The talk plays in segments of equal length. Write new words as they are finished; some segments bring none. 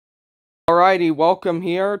Alrighty, welcome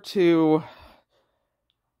here to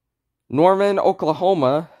Norman,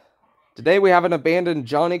 Oklahoma. Today we have an abandoned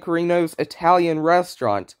Johnny Carino's Italian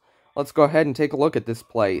restaurant. Let's go ahead and take a look at this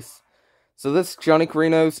place. So this Johnny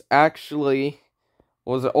Carino's actually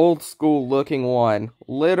was an old school looking one.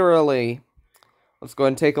 Literally. Let's go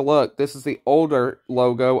ahead and take a look. This is the older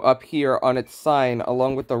logo up here on its sign,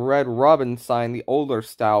 along with the red robin sign, the older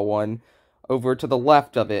style one, over to the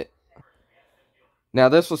left of it. Now,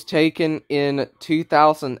 this was taken in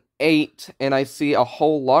 2008, and I see a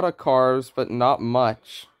whole lot of cars, but not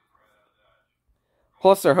much.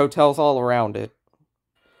 Plus, there are hotels all around it.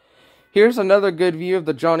 Here's another good view of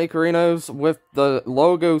the Johnny Carino's with the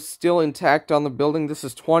logo still intact on the building. This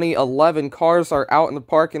is 2011. Cars are out in the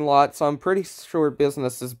parking lot, so I'm pretty sure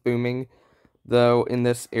business is booming, though, in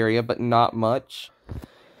this area, but not much.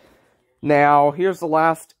 Now, here's the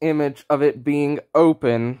last image of it being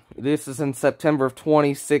open. This is in September of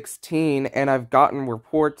 2016, and I've gotten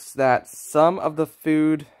reports that some of the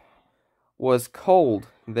food was cold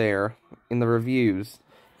there in the reviews.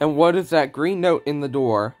 And what is that green note in the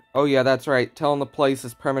door? Oh yeah, that's right, telling the place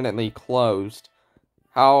is permanently closed.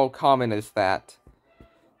 How common is that?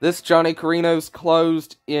 This Johnny Carino's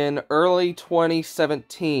closed in early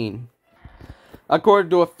 2017. According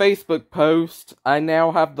to a Facebook post, I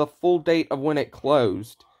now have the full date of when it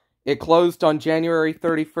closed. It closed on January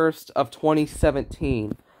 31st of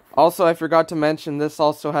 2017. Also, I forgot to mention, this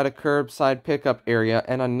also had a curbside pickup area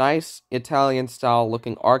and a nice Italian-style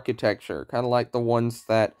looking architecture, kind of like the ones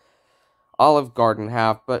that Olive Garden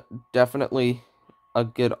have, but definitely a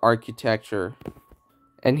good architecture.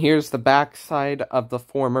 And here's the backside of the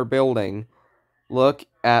former building. Look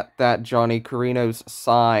at that Johnny Carino's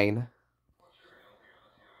sign.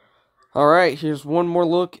 Alright, here's one more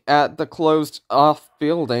look at the closed-off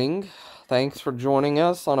building. Thanks for joining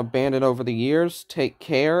us on Abandoned Over the Years. Take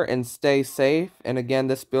care and stay safe. And again,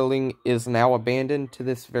 this building is now abandoned to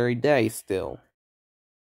this very day still.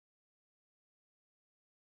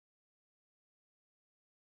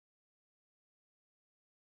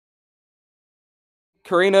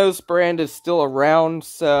 Carino's brand is still around,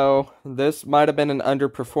 so this might have been an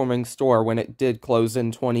underperforming store when it did close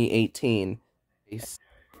in 2018.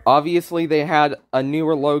 Obviously, they had a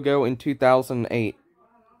newer logo in 2008.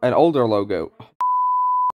 An older logo.